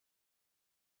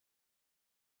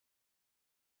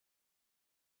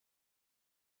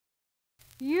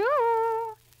You?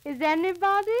 Is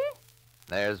anybody?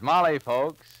 There's Molly,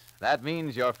 folks. That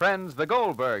means your friends the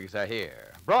Goldbergs are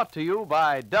here. Brought to you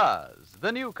by Does,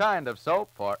 the new kind of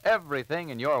soap for everything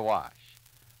in your wash.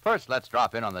 First, let's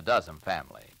drop in on the Dozen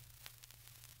family.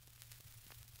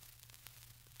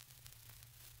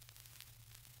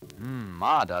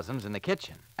 Ma Doesum's in the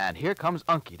kitchen, and here comes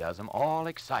Unky Dosum, all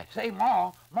excited. Say,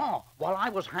 Ma, while I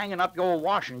was hanging up your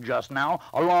washing just now,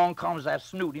 along comes that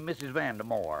snooty Mrs.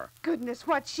 Vandermore. Goodness,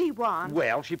 what she want?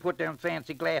 Well, she put them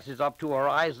fancy glasses up to her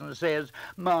eyes and says,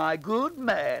 "My good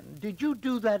man, did you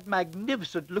do that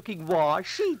magnificent-looking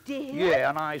wash?" She did? Yeah,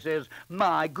 and I says,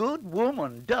 "My good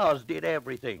woman, Does did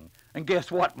everything." And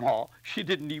guess what, Ma? She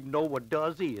didn't even know what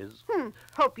Does is.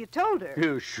 Hope you told her.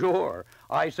 Yeah, sure.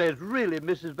 I says, "Really,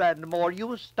 Mrs. Vandermore,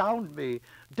 you astound me.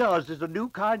 Does is a new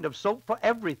kind of soap for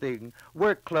everything.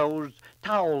 Work clothes,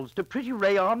 towels, to pretty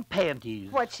rayon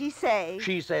panties." What'd she say?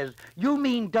 She says, "You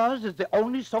mean Does is the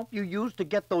only soap you use to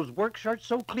get those work shirts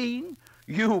so clean?"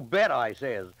 "You bet," I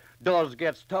says. "Does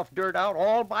gets tough dirt out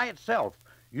all by itself.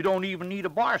 You don't even need a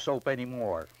bar soap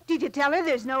anymore." Did you tell her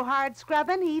there's no hard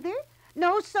scrubbing either?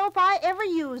 No soap I ever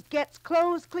used gets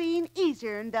clothes clean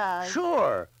easier'n Does.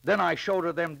 Sure. Then I showed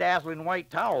her them dazzling white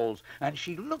towels, and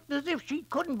she looked as if she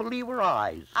couldn't believe her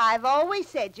eyes. I've always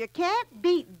said you can't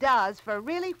beat Does for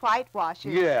really white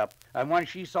washers. Yeah, and when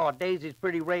she saw Daisy's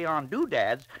pretty rayon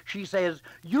doodads, she says,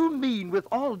 "You mean with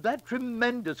all that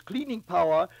tremendous cleaning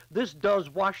power, this Does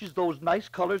washes those nice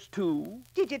colors too?"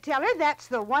 Did you tell her that's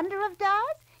the wonder of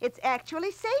Does? It's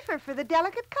actually safer for the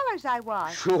delicate colors I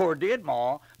wash. Sure did,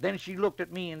 Ma. Then she looked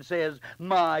at me and says,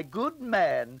 "My good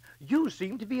man, you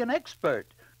seem to be an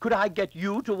expert. Could I get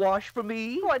you to wash for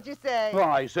me?" What'd you say?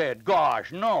 I said,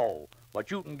 "Gosh, no. But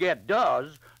you can get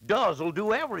Does. Does'll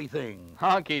do everything."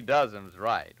 Unky Dosum's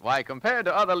right. Why, compared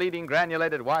to other leading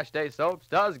granulated wash day soaps,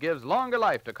 Does gives longer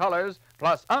life to colors,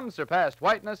 plus unsurpassed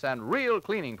whiteness and real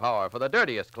cleaning power for the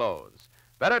dirtiest clothes.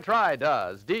 Better try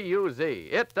Does, D-U-Z.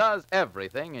 It does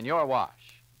everything in your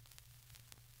wash.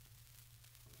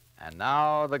 And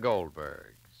now the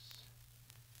Goldbergs.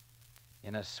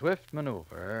 In a swift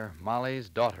maneuver,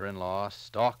 Molly's daughter-in-law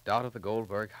stalked out of the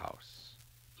Goldberg house,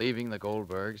 leaving the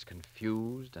Goldbergs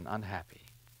confused and unhappy,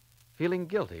 feeling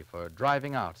guilty for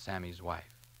driving out Sammy's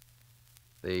wife.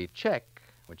 The check,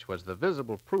 which was the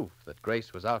visible proof that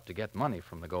Grace was out to get money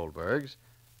from the Goldbergs,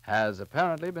 has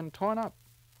apparently been torn up.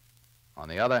 On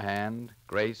the other hand,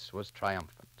 Grace was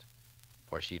triumphant,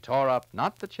 for she tore up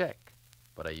not the check,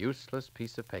 but a useless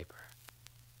piece of paper.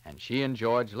 And she and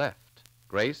George left,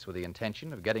 Grace with the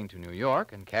intention of getting to New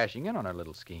York and cashing in on her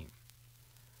little scheme.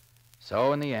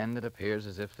 So in the end, it appears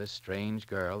as if this strange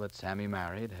girl that Sammy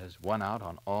married has won out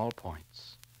on all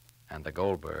points, and the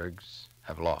Goldbergs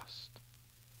have lost.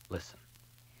 Listen.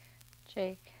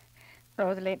 Jake,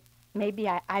 Rosalie, maybe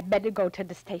I better go to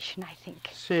the station, I think.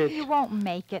 Sit. You won't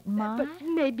make it, Ma. But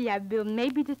maybe I will.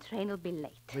 Maybe the train will be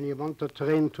late. When you want the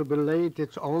train to be late,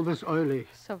 it's always early.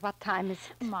 So what time is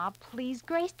it? Ma, please.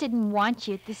 Grace didn't want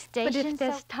you at the station. But if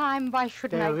there's time, why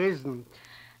shouldn't There I? isn't.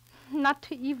 Not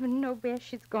to even know where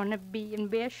she's going to be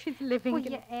and where she's living. Well,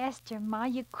 you asked her, Ma.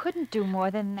 You couldn't do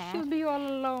more than that. She'll be all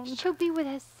alone. She'll be with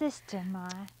her sister, Ma.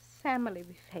 Sammy,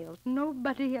 we failed.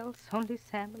 Nobody else, only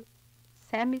Sammy.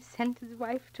 Sammy sent his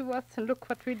wife to us, and look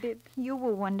what we did. You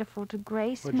were wonderful to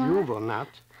Grace, But Ma. you were not.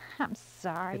 I'm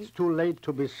sorry. It's too late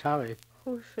to be sorry.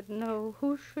 Who should know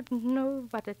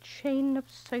what a chain of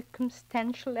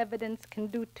circumstantial evidence can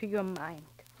do to your mind?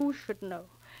 Who should know?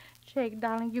 Jake,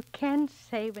 darling, you can't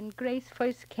say when Grace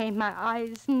first came, my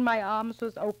eyes and my arms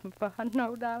was open for her.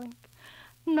 No, darling.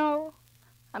 No.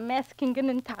 I'm asking an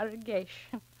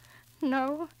interrogation.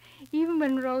 No. Even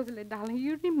when Rosalie, darling,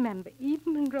 you remember,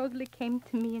 even when Rosalie came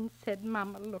to me and said,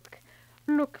 "Mama,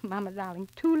 look, Mama, darling,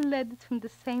 2 letters from the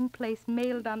same place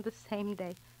mailed on the same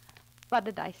day." What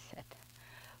did I say?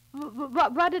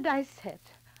 What did I say?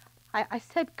 I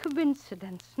said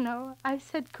coincidence, no. I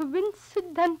said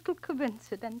coincidental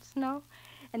coincidence, no.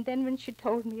 And then when she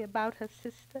told me about her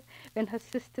sister, when her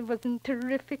sister was in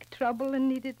terrific trouble and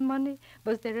needed money,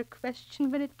 was there a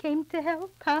question when it came to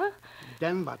help, huh?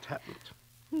 Then what happened?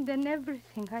 And then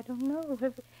everything, I don't know,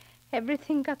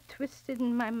 everything got twisted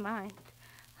in my mind.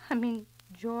 I mean,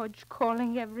 George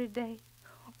calling every day.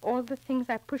 All the things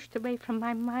I pushed away from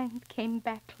my mind came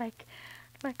back like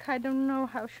I don't know,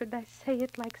 how should I say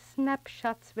it, like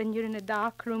snapshots when you're in a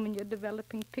dark room and you're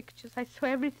developing pictures. I saw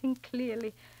everything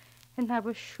clearly, and I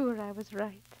was sure I was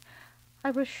right.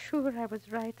 I was sure I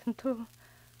was right until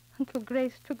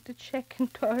Grace took the check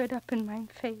and tore it up in my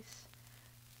face.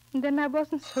 And then I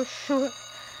wasn't so sure.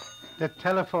 The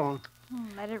telephone. Oh,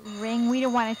 let it ring. We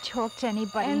don't want to talk to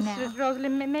anybody Answer now. it, Rosalie.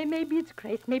 Maybe it's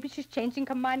Grace. Maybe she's changing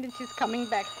her mind and she's coming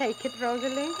back. Take it,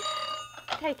 Rosalie.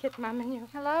 Take it, Mom, and you.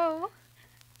 Hello?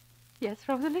 Yes,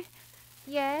 Rosalie?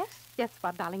 Yes? Yes,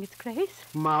 well, darling, it's Grace.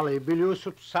 Molly, will you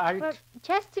subside? Well,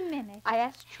 just a minute. I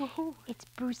asked you who. It's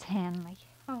Bruce Hanley.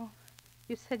 Oh,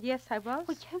 you said yes, I was?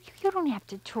 Well, you don't have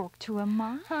to talk to him,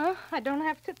 Ma. Huh? I don't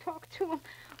have to talk to him.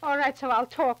 All right, so I'll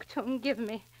talk to him. Give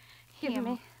me.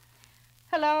 Him.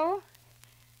 Hello?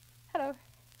 Hello?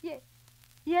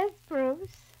 Yes,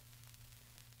 Bruce.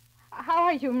 How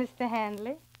are you, Mr.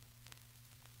 Hanley?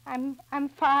 I'm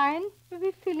fine.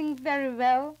 We're feeling very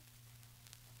well.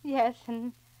 Yes,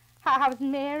 and how's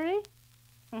Mary?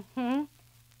 Mm-hmm.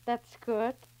 That's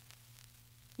good.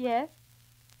 Yes?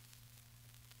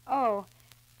 Oh.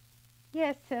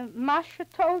 Yes, Masha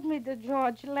told me that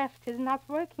George left. He's not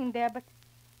working there,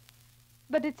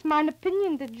 but it's mine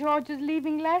opinion that George is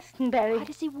leaving Glastonbury. What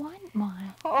does he want, Ma?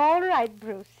 All right,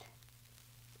 Bruce.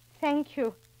 Thank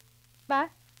you.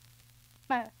 But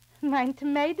mine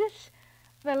tomatoes?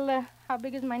 Well, how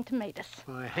big is mine tomatoes?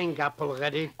 Hang up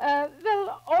already.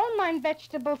 Well, all mine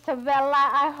vegetables are well.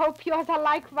 I hope yours are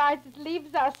likewise. It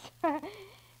leaves us.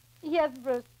 Yes,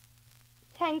 Bruce.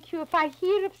 Thank you. If I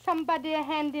hear of somebody, a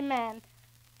handyman,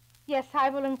 yes, I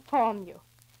will inform you.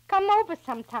 Come over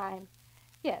sometime.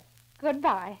 Yes.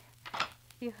 Goodbye.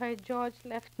 He heard George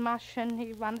left Masha, and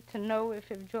he wanted to know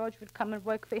if George would come and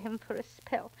work for him for a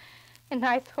spell. And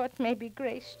I thought maybe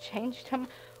Grace changed him.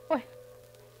 Oh,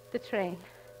 the train.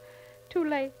 Too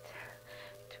late.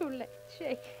 Too late,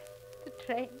 Jake. The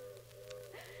train.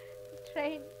 The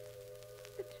train.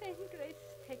 The train. Grace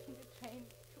is taking the train.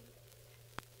 Too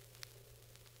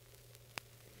late.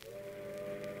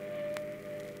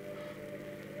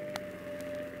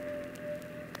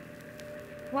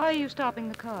 Why are you stopping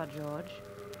the car, George?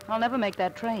 I'll never make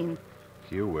that train.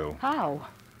 You will. How?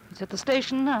 It's at the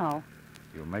station now.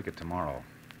 You'll make it tomorrow.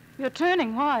 You're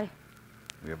turning. Why?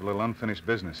 We have a little unfinished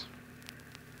business.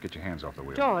 Get your hands off the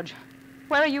wheel. George,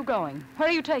 where are you going? Where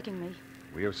are you taking me?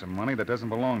 We have some money that doesn't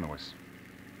belong to us.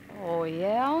 Oh,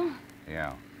 yeah?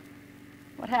 Yeah,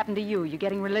 What happened to you? You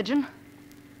getting religion?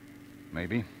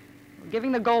 maybe.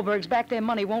 Giving the Goldbergs back their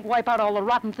money won't wipe out all the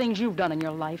rotten things you've done in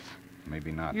your life.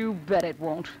 Maybe not. You bet it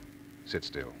won't. Sit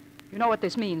still. You know what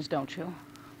this means, don't you?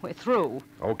 We're through.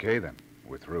 Okay, then.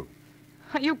 We're through.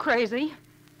 Are you crazy?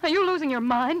 Are you losing your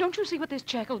mind? Don't you see what this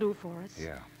check will do for us?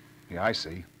 Yeah. Yeah, I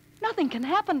see. Nothing can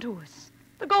happen to us.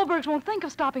 The Goldbergs won't think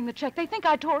of stopping the check. They think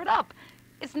I tore it up.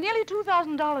 It's nearly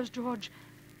 $2,000, George.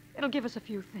 It'll give us a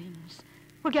few things.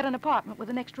 We'll get an apartment with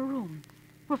an extra room.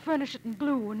 We'll furnish it in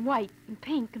blue and white and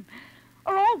pink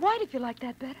or all white if you like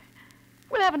that better.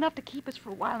 We'll have enough to keep us for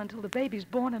a while until the baby's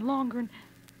born and longer,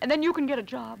 and then you can get a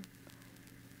job.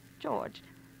 George,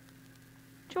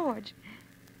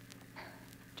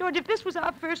 if this was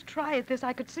our first try at this,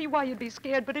 I could see why you'd be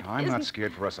scared, but I'm not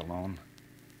scared for us alone.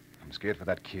 I'm scared for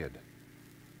that kid.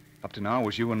 Up to now, it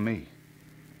was you and me.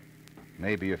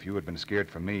 Maybe if you had been scared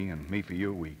for me and me for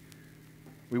you, we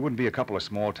wouldn't be a couple of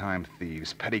small-time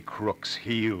thieves, petty crooks,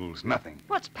 heels, nothing.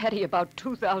 What's petty about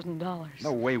 $2,000?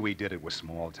 The way we did it was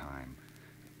small-time.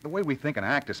 The way we think and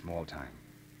act is small-time.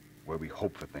 Where we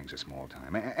hope for things is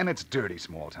small-time. And it's dirty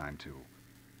small-time, too.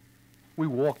 We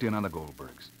walked in on the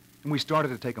Goldbergs, and we started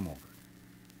to take them over.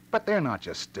 But they're not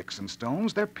just sticks and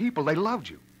stones. They're people. They loved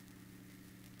you.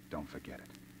 Don't forget it.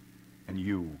 And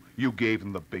you gave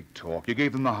them the big talk. You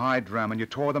gave them the high drum, and you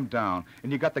tore them down,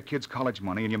 and you got the kids' college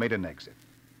money, and you made an exit.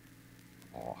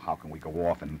 Oh, how can we go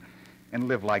off and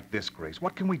live like this, Grace?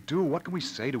 What can we do? What can we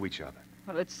say to each other?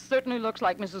 Well, it certainly looks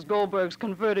like Mrs. Goldberg's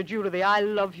converted you to the I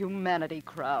Love Humanity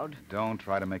crowd. Don't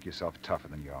try to make yourself tougher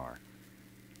than you are.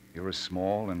 You're as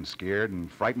small and scared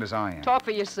and frightened as I am. Talk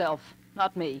for yourself,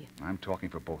 not me. I'm talking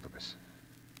for both of us.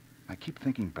 I keep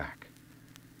thinking back.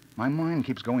 My mind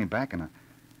keeps going back, and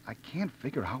I can't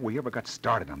figure how we ever got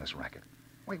started on this racket.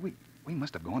 Wait, we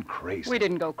must have gone crazy. We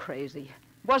didn't go crazy.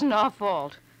 It wasn't our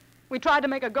fault. We tried to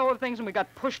make a go of things, and we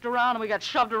got pushed around, and we got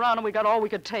shoved around, and we got all we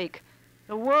could take.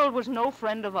 The world was no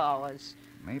friend of ours.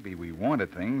 Maybe we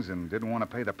wanted things and didn't want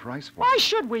to pay the price for Why it.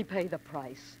 should we pay the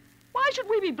price? Why should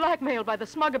we be blackmailed by the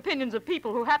smug opinions of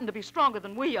people who happen to be stronger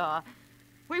than we are?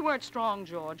 We weren't strong,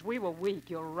 George. We were weak.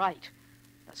 You're right.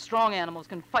 The strong animals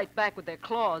can fight back with their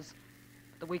claws.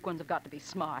 But the weak ones have got to be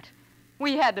smart.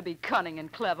 We had to be cunning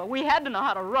and clever. We had to know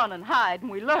how to run and hide,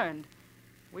 and we learned.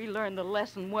 We learned the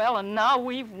lesson well, and now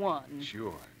we've won.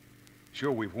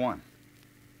 Sure, we've won.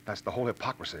 That's the whole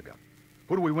hypocrisy of it.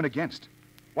 Who do we win against?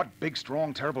 What big,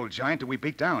 strong, terrible giant do we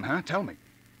beat down, huh? Tell me.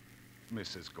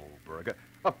 Mrs. Goldberg,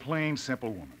 a plain,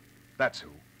 simple woman. That's who.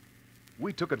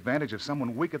 We took advantage of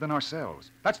someone weaker than ourselves.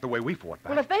 That's the way we fought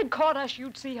back. Well, if they'd caught us,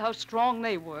 you'd see how strong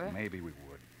they were. Maybe we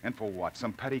would. And for what?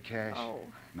 Some petty cash? Oh.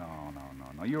 No.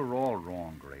 You're all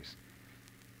wrong, Grace.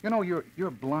 You know,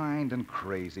 you're blind and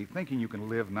crazy, thinking you can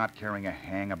live not caring a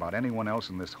hang about anyone else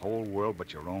in this whole world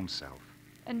but your own self.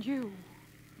 And you?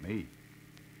 Me?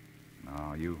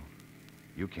 No, you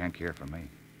can't care for me.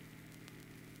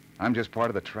 I'm just part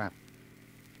of the trap.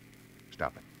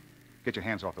 Stop it. Get your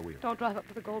hands off the wheel. Don't drive up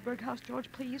to the Goldberg house,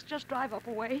 George, please. Just drive up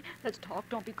away. Let's talk.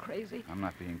 Don't be crazy. I'm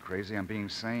not being crazy. I'm being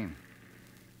sane.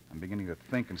 I'm beginning to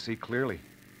think and see clearly.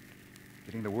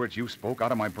 Getting the words you spoke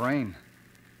out of my brain.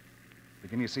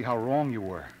 Beginning to see how wrong you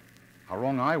were. How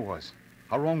wrong I was.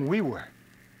 How wrong we were.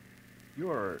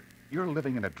 You're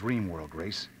living in a dream world,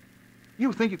 Grace.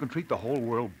 You think you can treat the whole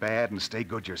world bad and stay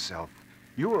good yourself.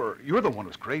 You're the one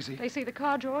who's crazy. They see the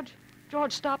car, George.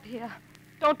 George, stop here.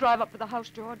 Don't drive up to the house,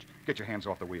 George. Get your hands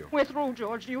off the wheel. We're through,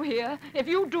 George. You hear? If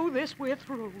you do this, we're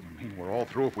through. I mean, we're all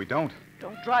through if we don't.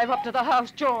 Don't drive up to the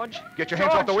house, George. Get your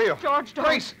hands off the wheel. George, don't.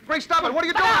 Grace, stop it. What are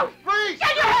you doing? Out! Grace!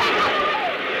 Get your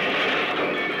hands!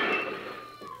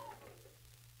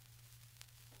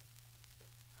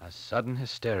 A sudden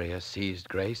hysteria seized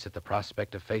Grace at the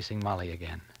prospect of facing Molly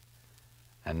again.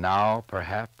 And now,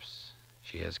 perhaps,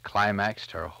 she has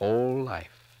climaxed her whole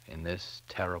life in this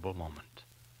terrible moment.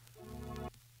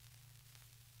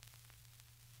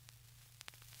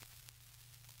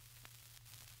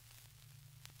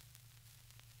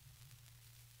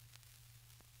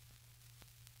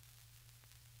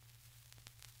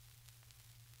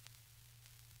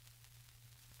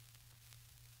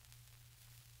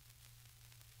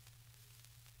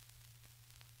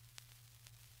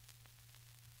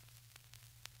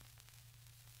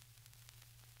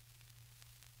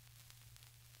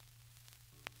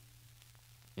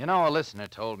 You know, a listener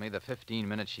told me the 15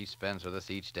 minutes she spends with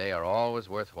us each day are always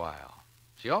worthwhile.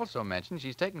 She also mentioned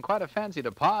she's taken quite a fancy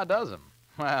to Pa Does'm.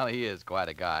 Well, he is quite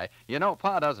a guy. You know,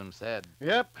 Pa Does'm said...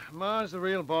 Yep, Ma's the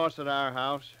real boss at our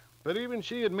house. But even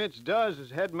she admits Duz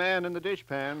is head man in the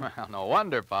dishpan. Well, no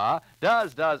wonder, Pa.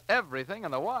 Does everything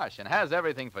in the wash and has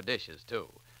everything for dishes, too.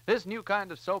 This new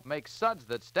kind of soap makes suds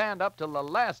that stand up till the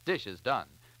last dish is done.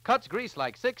 Cuts grease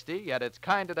like 60, yet it's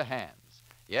kinder to hands.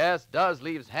 Yes, Does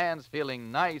leaves hands feeling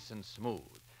nice and smooth.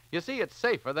 You see, it's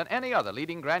safer than any other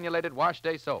leading granulated wash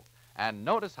day soap. And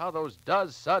notice how those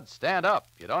Does suds stand up.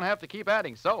 You don't have to keep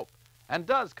adding soap. And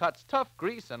Does cuts tough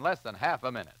grease in less than half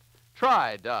a minute.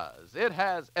 Try Does. It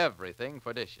has everything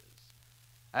for dishes.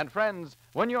 And friends,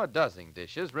 when you're doesing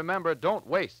dishes, remember, don't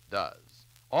waste Does.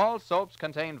 All soaps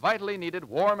contain vitally needed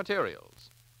war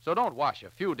materials. So don't wash a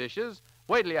few dishes.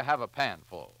 Wait till you have a pan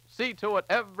full. See to it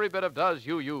every bit of Does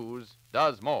you use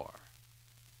does more.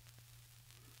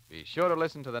 Be sure to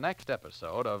listen to the next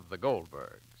episode of The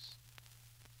Goldbergs.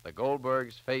 The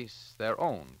Goldbergs face their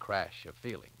own crash of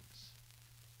feelings.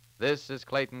 This is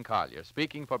Clayton Collier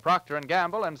speaking for Procter &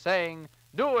 Gamble and saying,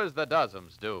 do as the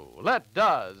Does'ms do. Let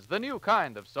Does, the new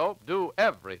kind of soap, do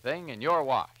everything in your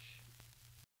wash.